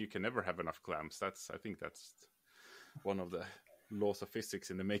 I mean, you can never have enough clamps. I think that's one of the laws of physics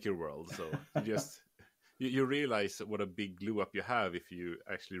in the maker world. So you realize what a big glue up you have if you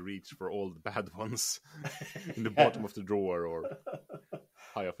actually reach for all the bad ones in the bottom of the drawer or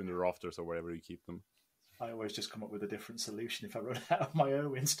high up in the rafters or wherever you keep them. I always just come up with a different solution if I run out of my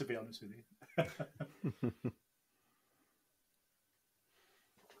Irwins, to be honest with you.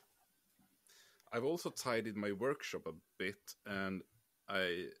 I've also tidied my workshop a bit, and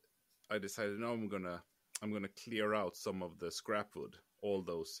I decided now I'm gonna clear out some of the scrap wood, all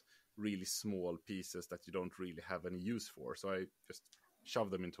those really small pieces that you don't really have any use for. So I just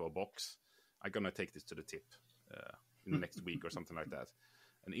shove them into a box. I'm gonna take this to the tip in the next week or something like that.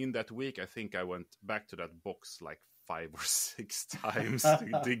 And in that week, I think I went back to that box like 5 or 6 times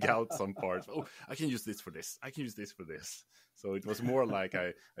to dig out some parts. Oh, I can use this for this. I can use this for this. So it was more like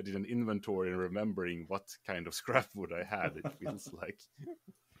I did an inventory and remembering what kind of scrap wood I had, it feels like.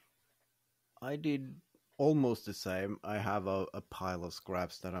 I did almost the same. I have a pile of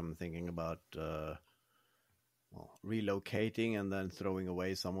scraps that I'm thinking about relocating and then throwing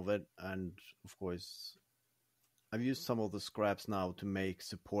away some of it. And of course, I've used some of the scraps now to make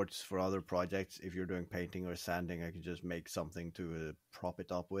supports for other projects. If you're doing painting or sanding, I can just make something to prop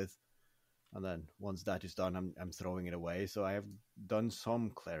it up with. And then once that is done, I'm throwing it away. So I have done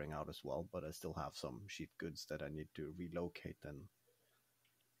some clearing out as well, but I still have some sheet goods that I need to relocate and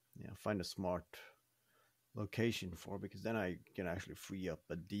find a smart location for, because then I can actually free up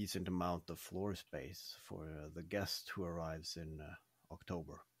a decent amount of floor space for the guest who arrives in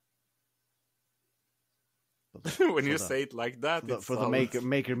October. When you say it like that, for the maker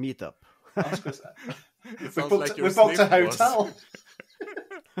meetup. We booked a hotel.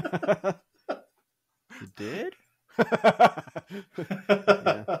 You did?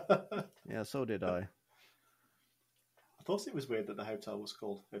 Yeah, so did I. I thought it was weird that the hotel was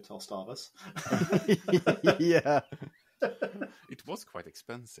called Hotel Starbucks. Yeah. It was quite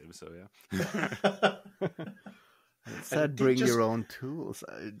expensive, so yeah. It said bring your own tools.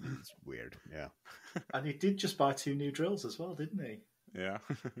 It's weird, yeah. And he did just buy 2 new drills as well, didn't he? Yeah.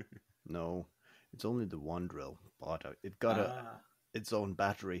 No, it's only the one drill. But it got its own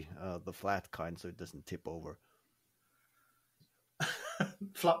battery, the flat kind, so it doesn't tip over.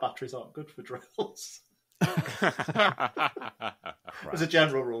 Flat batteries aren't good for drills. As a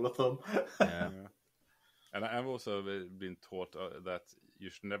general rule of thumb. Yeah. And I've also been taught that you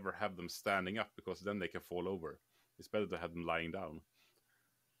should never have them standing up, because then they can fall over. It's better to have them lying down.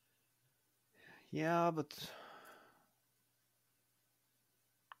 Yeah, but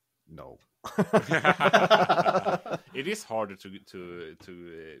no. It is harder to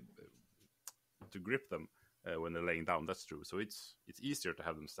to grip them when they're laying down. That's true. So it's easier to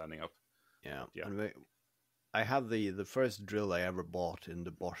have them standing up. Yeah. Yeah. And I have the first drill I ever bought in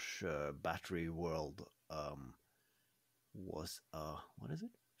the Bosch battery world was what is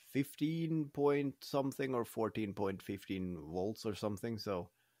it? 15 point something or 14.15 volts or something. So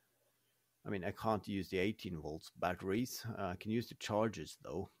I mean, I can't use the 18 volts batteries. I can use the chargers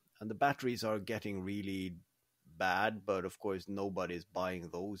though. And the batteries are getting really bad, but of course nobody's buying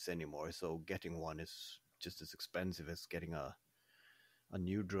those anymore. So getting one is just as expensive as getting a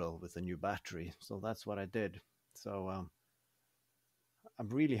new drill with a new battery. So that's what I did. So I'm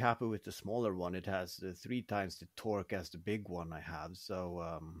really happy with the smaller one. It has 3 times the torque as the big one I have.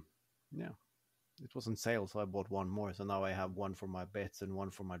 So yeah, it was on sale, so I bought one more. So now I have one for my bits and one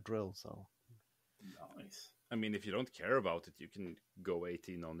for my drill. So Nice. I mean, if you don't care about it, you can go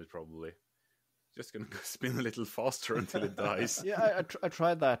 18 on it probably. Just gonna spin a little faster until it dies. yeah, I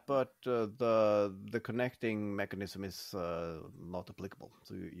tried that, but the connecting mechanism is not applicable,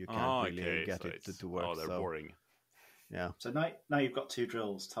 so you can't really get it to work. Oh, they're boring. Yeah. So now you've got 2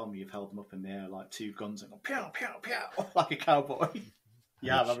 drills. Tell me you've held them up in the air like 2 guns and go pow pow pow like a cowboy.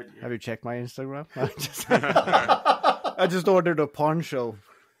 Yeah, haven't you? Have you checked my Instagram? I just ordered a poncho.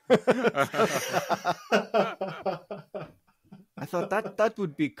 I thought that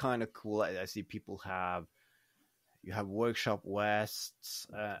would be kind of cool. I see people you have workshop vests,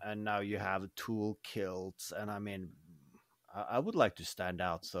 and now you have tool kilts, and I mean, I would like to stand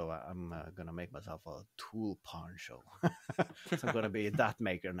out, so I'm gonna make myself a tool poncho. So I'm gonna be that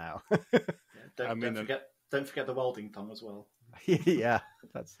maker now. Don't forget the welding tongue as well. Yeah,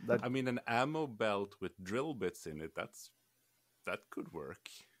 that's that. I mean, an ammo belt with drill bits in it. That could work.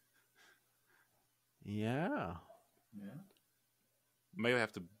 Yeah. Maybe I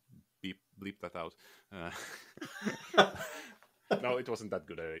have to bleep that out. No, it wasn't that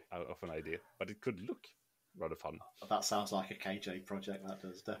good of an idea, but it could look rather fun. That sounds like a K.J. project, that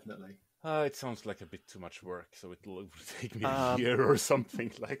does, definitely. It sounds like a bit too much work, so it'll take me a year or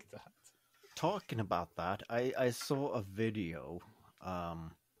something like that. Talking about that, I saw a video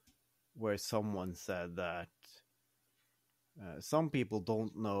where someone said that some people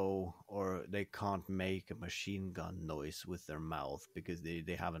don't know or they can't make a machine gun noise with their mouth because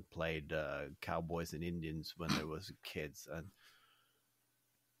they haven't played Cowboys and Indians when they was kids. And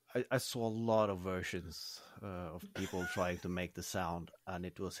I saw a lot of versions of people trying to make the sound, and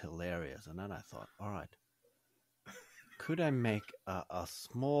it was hilarious. And then I thought, all right, could I make a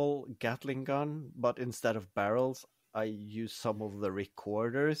small Gatling gun, but instead of barrels, I use some of the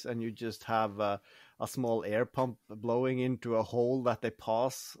recorders, and you just have a small air pump blowing into a hole that they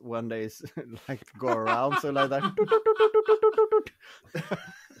pass when they like go around, so like that.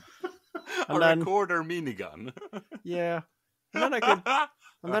 And a recorder minigun. Yeah, and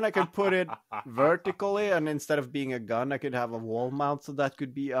then I could put it vertically, and instead of being a gun, I could have a wall mount, so that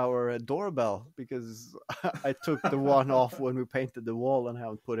could be our doorbell, because I took the one off when we painted the wall and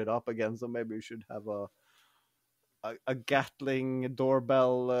haven't put it up again, so maybe we should have a Gatling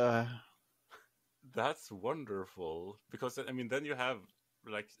doorbell. That's wonderful, because I mean, then you have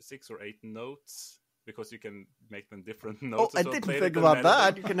like 6 or 8 notes, because you can make them different notes. Oh, I didn't think about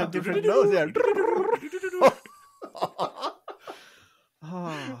that. You can have different notes there.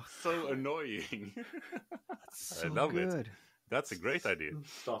 Oh, so annoying. So I love good. it. That's a great idea.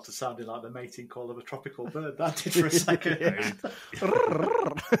 Started sounding like the mating call of a tropical bird. That did for a second.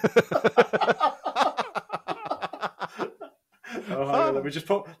 Oh, hang on, let me just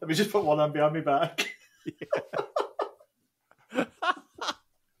put one hand behind my back. Yeah.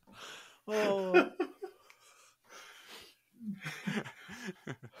 Oh.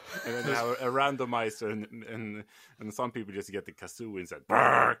 And then you have a randomizer, and some people just get the kazoo and said,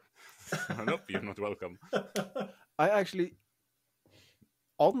 "Brrr!" Nope, you're not welcome. I actually,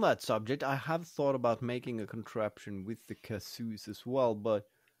 on that subject, I have thought about making a contraption with the kazoos as well, but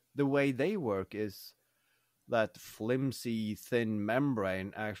the way they work is that flimsy, thin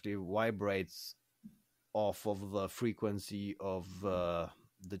membrane actually vibrates off of the frequency of the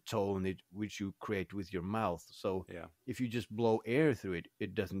tone which you create with your mouth. So Yeah. if you just blow air through it,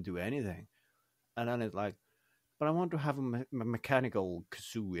 it doesn't do anything. And then it's like, but I want to have a mechanical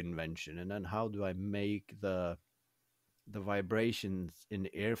kazoo invention. And then how do I make the vibrations in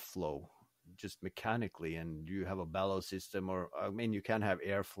airflow just mechanically? And you have a bellows system, or I mean, you can have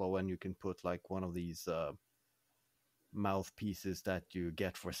airflow, and you can put like one of these mouthpieces that you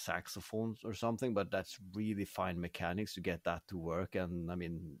get for saxophones or something, but that's really fine mechanics to get that to work. And I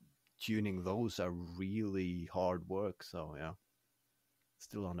mean, tuning those are really hard work. So yeah,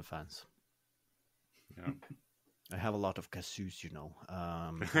 still on the fence. Yeah. I have a lot of kazoo's,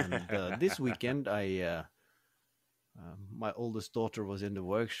 and this weekend my oldest daughter was in the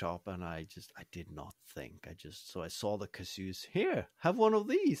workshop, and I did not think. I saw the kazoo's. Here, have one of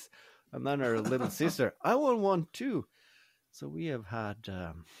these. And then her little sister, I want one too. So we have had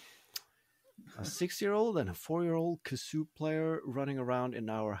a 6-year-old and a 4-year-old kazoo player running around in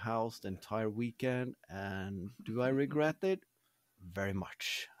our house the entire weekend. And do I regret it? Very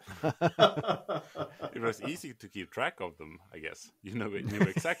much. It was easy to keep track of them, I guess. You knew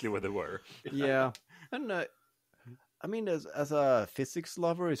exactly where they were. Yeah. And I mean, as a physics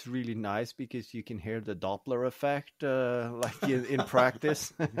lover, it's really nice because you can hear the Doppler effect, like in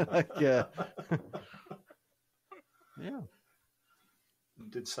practice. Yeah.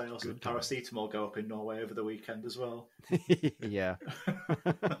 Did sales of paracetamol go up in Norway over the weekend as well? Yeah.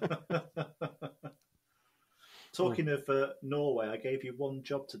 Talking of Norway, I gave you one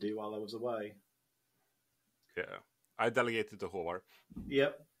job to do while I was away. Yeah, I delegated to Haavard.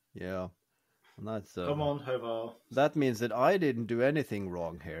 Yep. Yeah. And that's, come on, Haavard. That means that I didn't do anything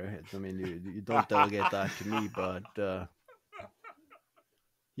wrong here. I mean, you don't delegate that to me, but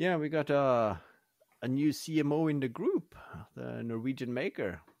yeah, we got a new CMO in the group, the Norwegian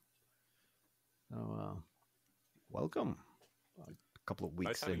maker. So, welcome. A couple of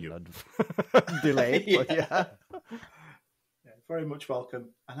weeks in delay, but yeah. Yeah, very much welcome.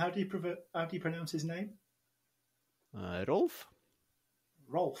 And how do you pronounce his name? Rolf.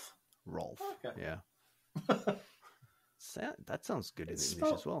 Rolf. Okay. Yeah. That sounds good in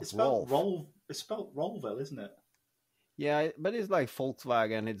English as well. It's spelled It's spelled Rolville, isn't it? Yeah, but it's like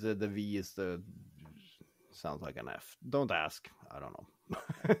Volkswagen. It's the V is sounds like an F. Don't ask. I don't know.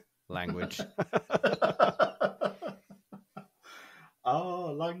 Language.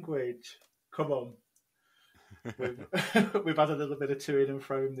 Language. Come on. We've had a little bit of to-ing and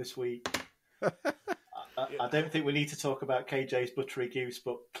fro-ing this week. I don't think we need to talk about K.J.'s buttery goose,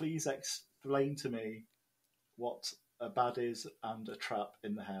 but please explain to me what a bad is and a trap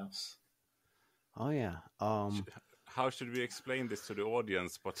in the house. Oh yeah. How should we explain this to the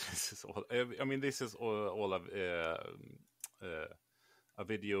audience? But this is all. I mean, this is all of a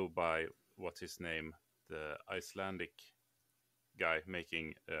video by what's his name, the Icelandic guy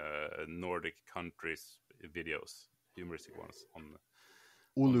making Nordic countries videos, humoristic ones on.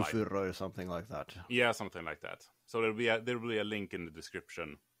 Ólafur or something like that. Yeah, something like that. So there will be a link in the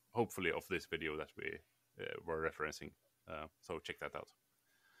description, hopefully, of this video that we were referencing. So check that out.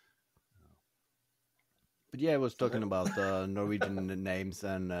 But yeah, I was talking about Norwegian names,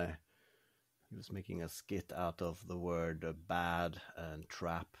 and he was making a skit out of the word bad and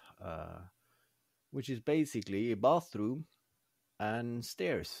trap, which is basically a bathroom and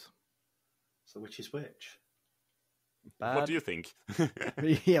stairs. So which is which? Bad. What do you think?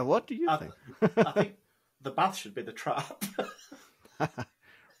 Yeah, what do you think? I think the bath should be the trap.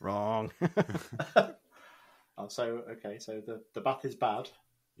 Wrong. So the bath is bad.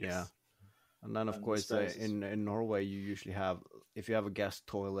 Yes. Yeah. And then, of course, in Norway, you usually have, if you have a guest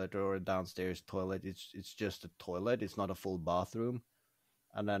toilet or a downstairs toilet, it's just a toilet. It's not a full bathroom.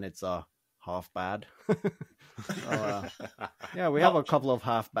 And then it's a half bad. So, yeah, we have a couple of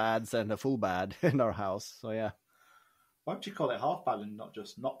half bads and a full bad in our house. So, yeah. Why don't you call it half bad and not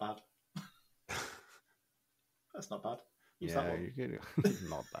just not bad? That's not bad. Use that one.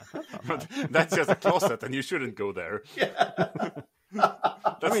 Not bad. That's not bad. That's just a closet, and you shouldn't go there. Yeah.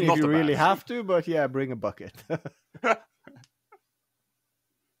 I mean, if you really have to, but yeah, bring a bucket.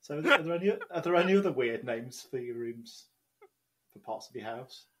 So, are there any other weird names for your rooms, for parts of your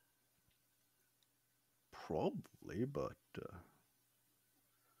house? Probably, but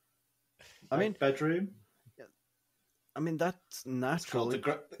I mean, bedroom. I mean, that's natural.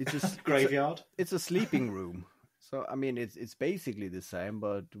 It's just graveyard. It's a sleeping room. So, I mean, it's basically the same,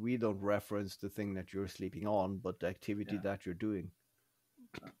 but we don't reference the thing that you're sleeping on, but the activity that you're doing.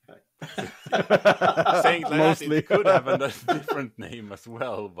 Okay. Saying like that, it could have a different name as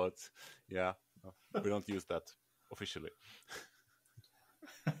well, but yeah, we don't use that officially.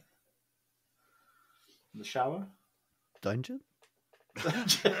 The shower? Dungeon?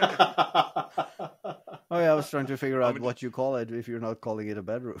 Oh yeah, I was trying to figure out what you call it if you're not calling it a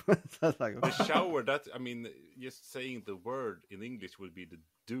bedroom. That's like, the shower, just saying the word in English would be the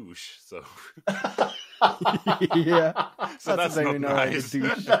douche, so yeah. So that's not nice.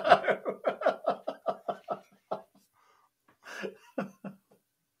 Douche.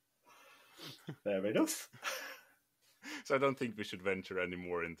 Fair enough. So I don't think we should venture any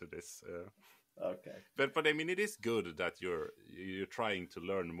more into this. Okay. But I mean, it is good that you're trying to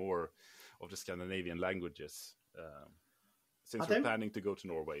learn more of the Scandinavian languages. since we're planning to go to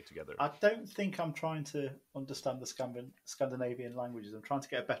Norway together. I don't think I'm trying to understand the Scandinavian languages. I'm trying to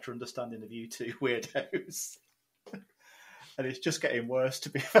get a better understanding of you two weirdos. And it's just getting worse, to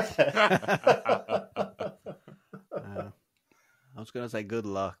be fair. I was going to say good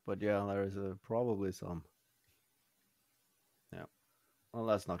luck, but yeah, there is probably some. Yeah. Well,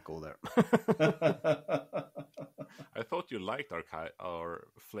 let's not go there. I thought you liked our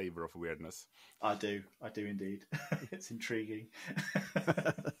flavor of weirdness. I do indeed. It's intriguing.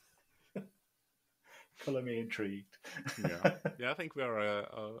 Colour me intrigued. Yeah. I think we are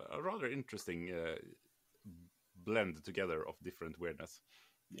a rather interesting blend together of different weirdness.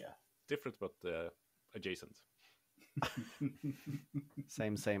 Yeah, different but adjacent.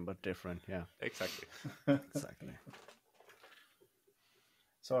 Same but different. Yeah, exactly.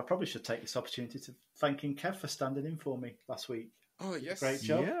 So I probably should take this opportunity to thanking Kev for standing in for me last week. Oh, yes. Great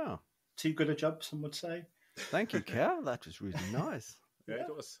job. Yeah. Too good a job, some would say. Thank you, Kev. That was really nice. Yeah,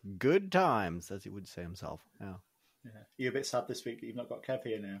 it was. Good times, as he would say himself. Yeah. You're a bit sad this week that you've not got Kev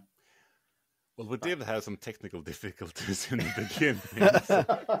here now. Well, we did have some technical difficulties in the beginning. So.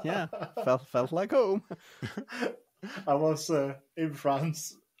 Yeah, felt like home. I was in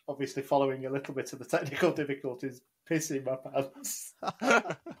France, obviously following a little bit of the technical difficulties, pissing my pants.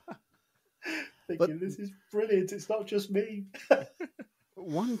 Thinking, this is brilliant, it's not just me.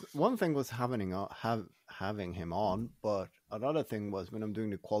 One thing was having him on, but another thing was when I'm doing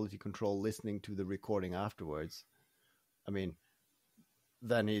the quality control, listening to the recording afterwards. I mean,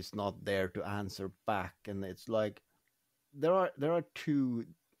 then he's not there to answer back, and it's like there are two,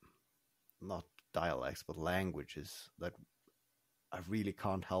 not dialects but languages that I really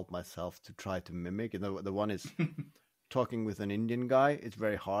can't help myself to try to mimic. And the one is talking with an Indian guy. It's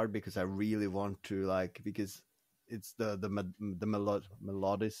very hard because I really want to because it's the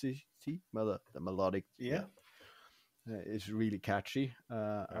melodicity, the melodic. Yeah. It's really catchy,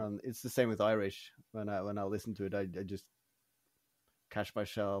 and it's the same with Irish. When I listen to it, I just catch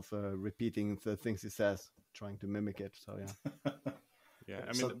myself repeating the things he says, trying to mimic it. So yeah, yeah.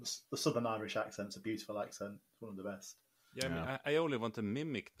 I mean, the Southern Irish accent's a beautiful accent. It's one of the best. Yeah, I mean, I only want to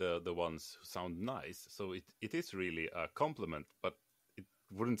mimic the ones who sound nice. So it is really a compliment, but it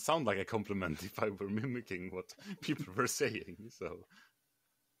wouldn't sound like a compliment if I were mimicking what people were saying. So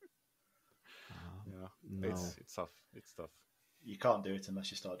yeah, no. it's tough. It's tough. You can't do it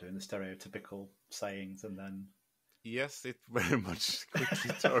unless you start doing the stereotypical sayings, and then yes, it very much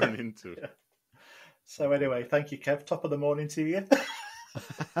quickly turned into. Yeah. So anyway, thank you, Kev. Top of the morning to you.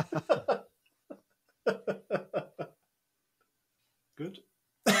 Good.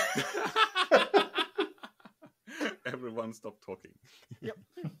 Everyone stop talking. Yep.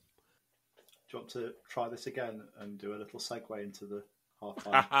 Do you want to try this again and do a little segue into the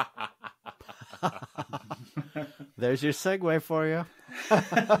half-time? There's your segue for you.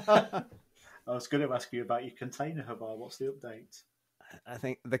 I was going to ask you about your container, Haavard. What's the update? I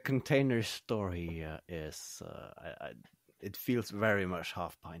think the container story is it feels very much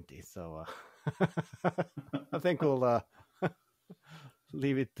half-pinty, so I think we'll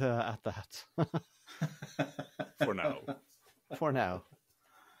leave it at that. For now. For now.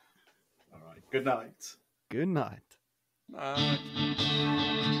 All right. Good night. Good night.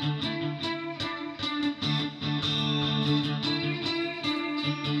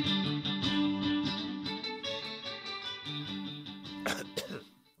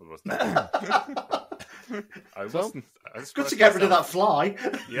 What was that? I wasn't. It's good to get rid of that fly.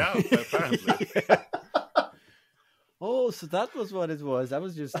 Yeah, apparently. Yeah. Oh, so that was what it was. I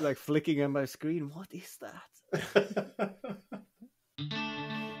was just flicking on my screen. What is that?